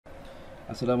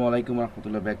Assalamualaikum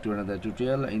warahmatullahi, back to another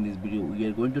tutorial. In this video we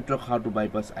are going to talk how to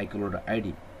bypass iCloud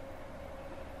ID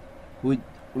with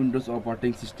Windows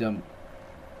operating system.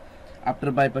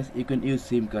 After bypass you can use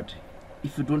SIM card.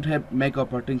 If you don't have Mac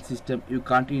operating system you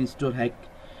can't install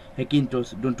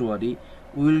Hackintosh. Don't worry,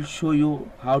 we will show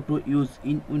you how to use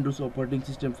in Windows operating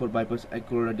system for bypass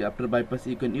iCloud ID. After bypass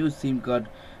you can use SIM card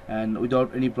and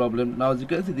without any problem. Now as you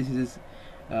can see, this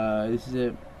is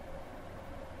a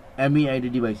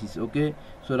MEID devices. Okay,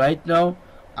 so right now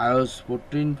iOS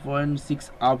 14.6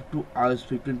 up to iOS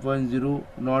 15.0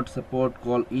 not support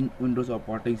call in Windows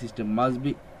operating system. Must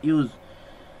be use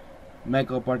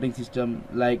Mac operating system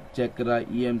like Chakra,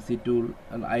 EMC tool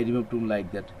and iRemove tool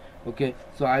like that. Okay,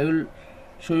 so I will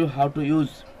show you how to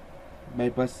use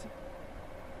bypass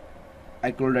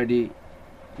iCloud ID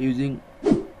using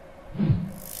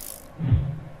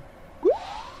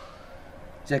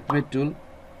checkmate tool.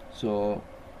 So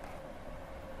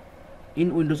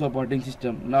in Windows operating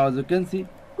system, now as you can see,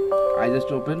 I just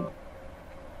open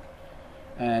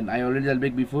and I already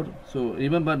jailbreak before. So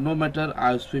remember, no matter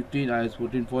iOS 15, iOS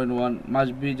 14.1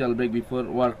 must be jailbreak before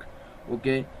work.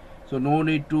 Okay, so no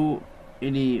need to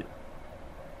any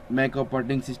Mac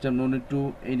operating system, no need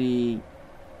to any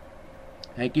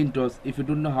Hackintosh. If you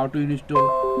don't know how to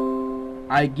install,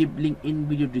 I give link in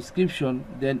video description,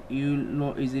 then you will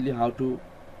know easily how to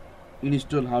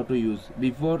install, how to use.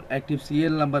 Before active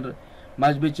serial number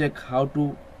must be check how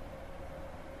to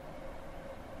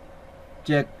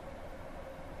check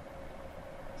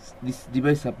this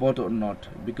device support or not,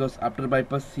 because after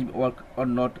bypass SIM work or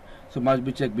not, so must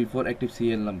be checked before active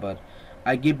serial number.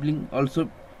 I give link also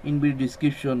in video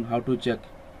description how to check.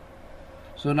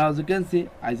 So now as you can see,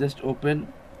 I just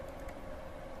open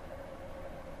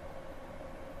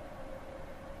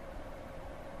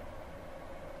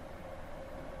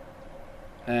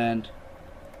and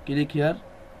click here.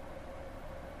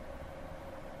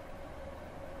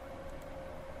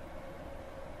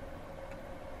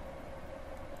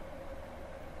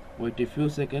 Wait a few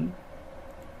seconds.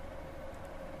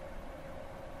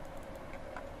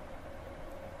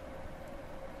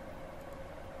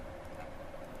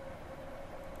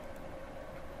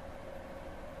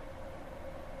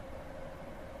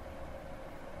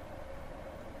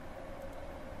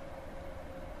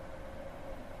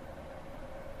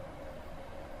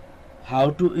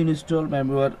 How to install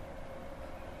memory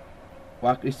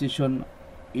workstation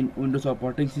in Windows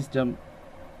operating system,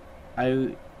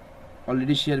 I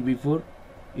already shared before.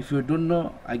 If you don't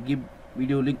know, I give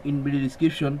video link in video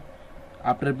description.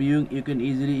 After viewing you can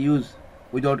easily use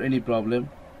without any problem.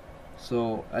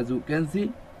 So as you can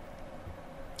see,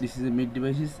 this is a MEID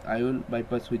devices. I will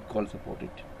bypass with call support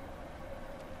it.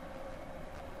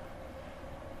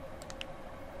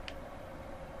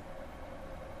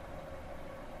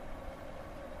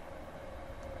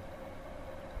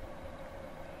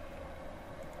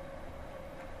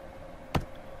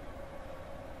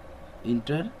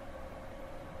 Enter.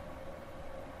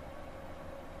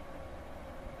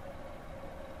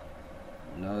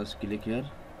 Now let's click here.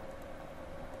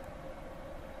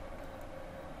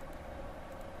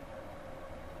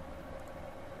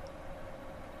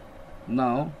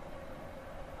 Now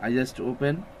I just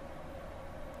open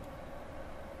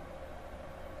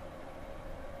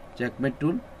checkmate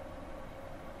tool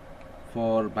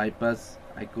for bypass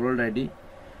iCloud ID.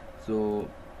 So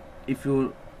if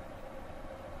you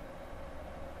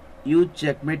use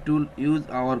checkmate tool, use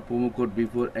our promo code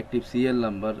before active serial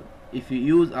number. If you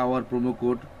use our promo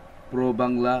code Pro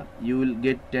Bangla, you will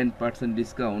get 10%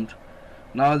 discount.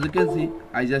 Now as you can see,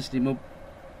 I just remove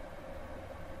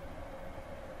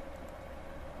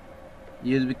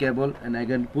USB cable and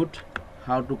again put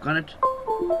how to connect.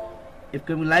 If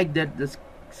you like that, just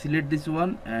select this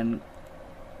one and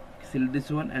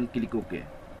click OK.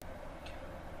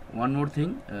 One more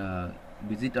thing,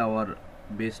 visit our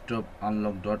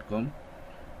bestopunlock.com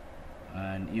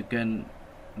and you can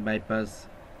bypass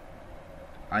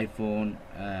iPhone,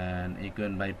 and you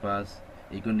can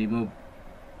remove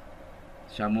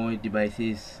Xiaomi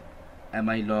devices,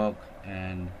 MI lock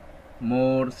and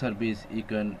more service you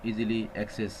can easily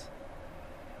access.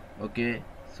 Okay,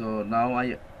 so now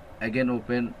I again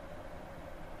open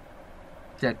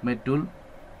checkmate tool.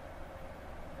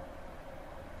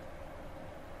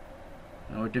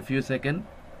 Now wait a few seconds.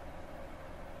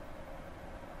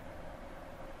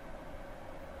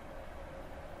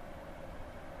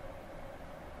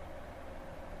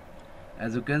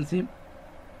 As you can see,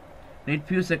 need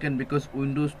few seconds because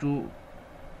Windows to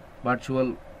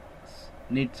virtual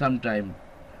need some time.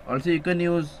 Also you can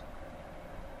use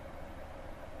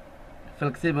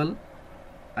flexible,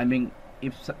 I mean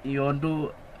if you want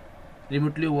to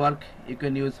remotely work, you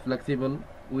can use flexible,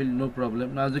 will no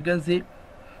problem. Now as you can see,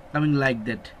 coming like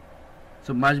that.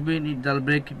 So must be need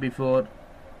jailbreak before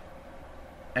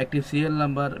active serial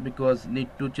number, because need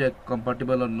to check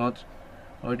compatible or not.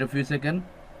 Wait a few seconds,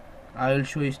 I will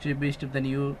show you step by step, then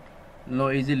you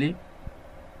know easily.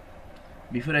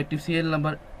 Before active serial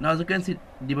number, now as you can see,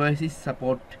 device is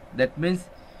support, that means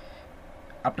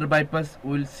after bypass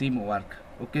will SIM work.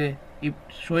 Okay, if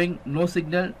showing no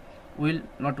signal will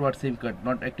not work SIM card,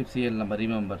 not active serial number,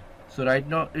 remember. So right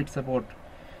now it support.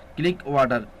 Click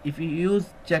order. If you use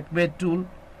checkmate tool,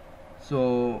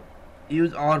 so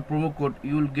use our promo code,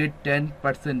 you will get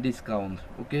 10% discount.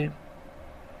 Okay,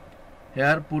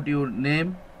 here put your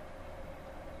name.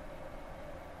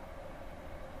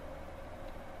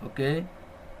 Okay,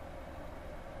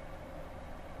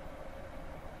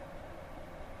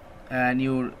 and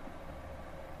your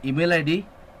email ID,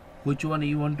 which one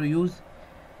you want to use,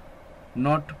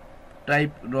 not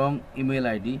type wrong email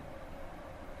ID.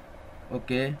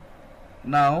 Okay,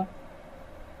 now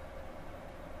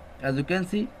as you can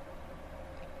see,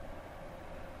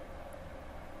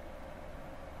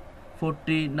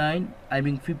 49, I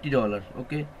mean $50.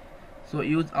 Okay, so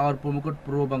use our promo code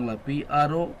Pro Bangla,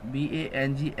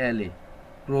 PROBANGLA,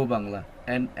 Pro Bangla,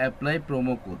 and apply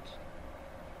promo code.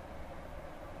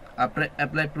 After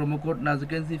apply promo code, now as you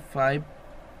can see, $5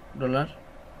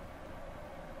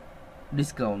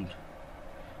 discount,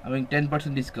 I mean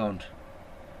 10% discount.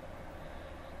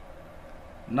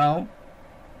 Now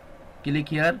click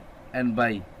here and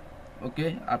buy.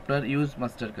 Okay, after use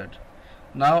MasterCard.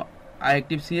 Now I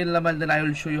active serial number, then I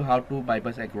will show you how to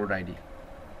bypass iCloud ID.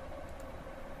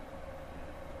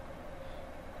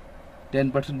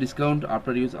 10% discount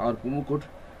after use our promo code.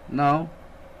 Now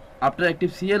after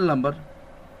active serial number,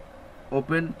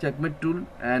 open checkmate tool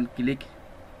and click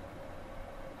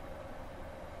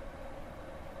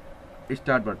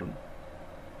start button.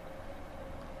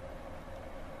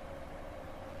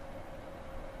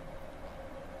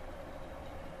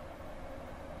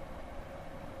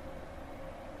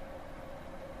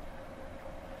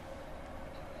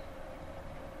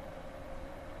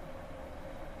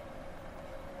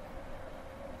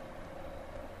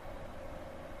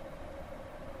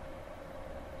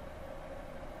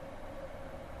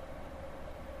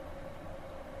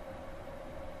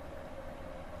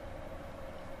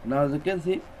 Now as you can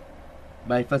see,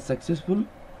 bypass successful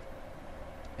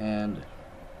and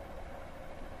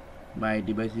my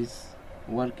device is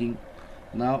working.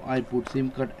 Now I put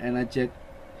SIM card and I check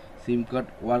SIM card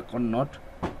work or not,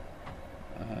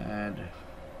 and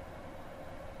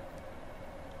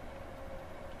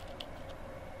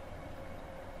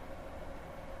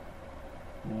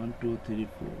one, two, three,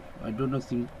 four. I don't know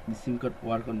the SIM card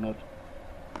work or not.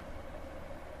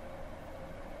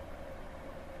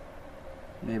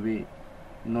 Maybe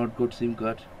not good SIM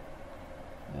card.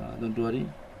 Don't worry.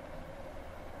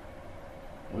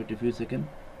 Wait a few seconds.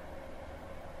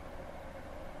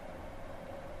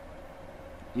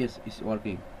 Yes, it's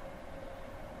working.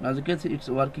 Now as you can see, it's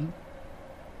working.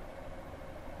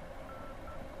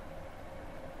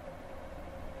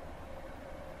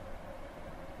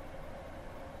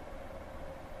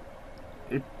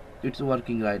 It's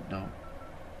working right now.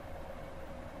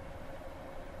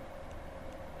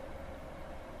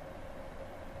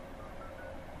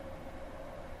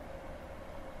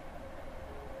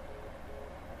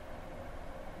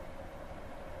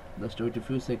 Just wait a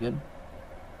few seconds.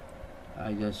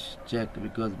 I just check,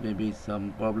 because maybe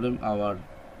some problem our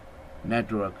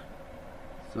network.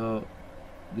 So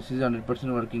this is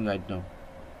 100% working right now.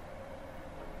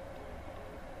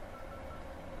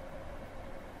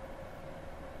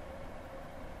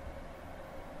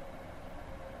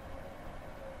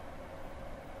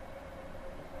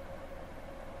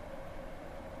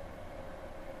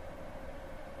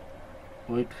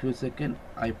 Wait few seconds.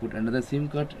 I put another SIM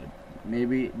card.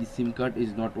 Maybe the SIM card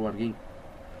is not working.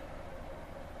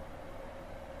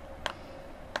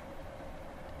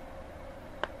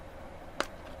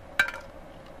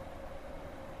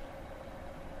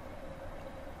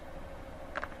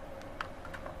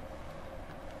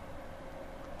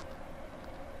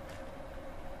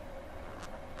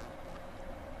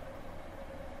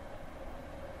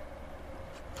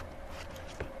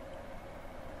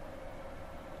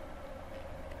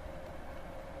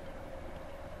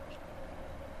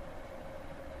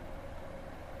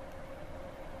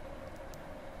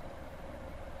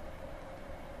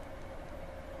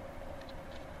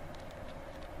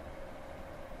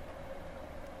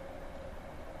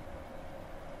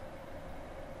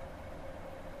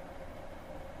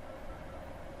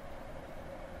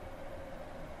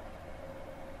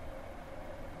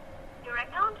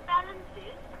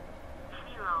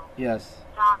 Yes.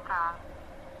 Dhaka.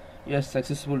 Yes,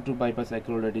 successful to bypass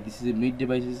iCloud ID. This is a MEID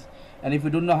devices, and if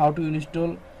you don't know how to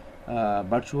install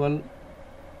virtual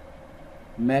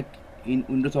Mac in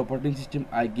Windows operating system,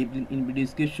 I give it in video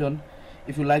description.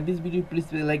 If you like this video, please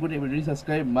press the like button. If you didn't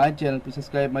subscribe my channel, please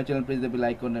subscribe my channel. Press the bell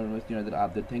icon. Never miss another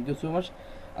update. Thank you so much.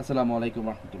 Assalamu alaikum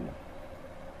warahmatullah.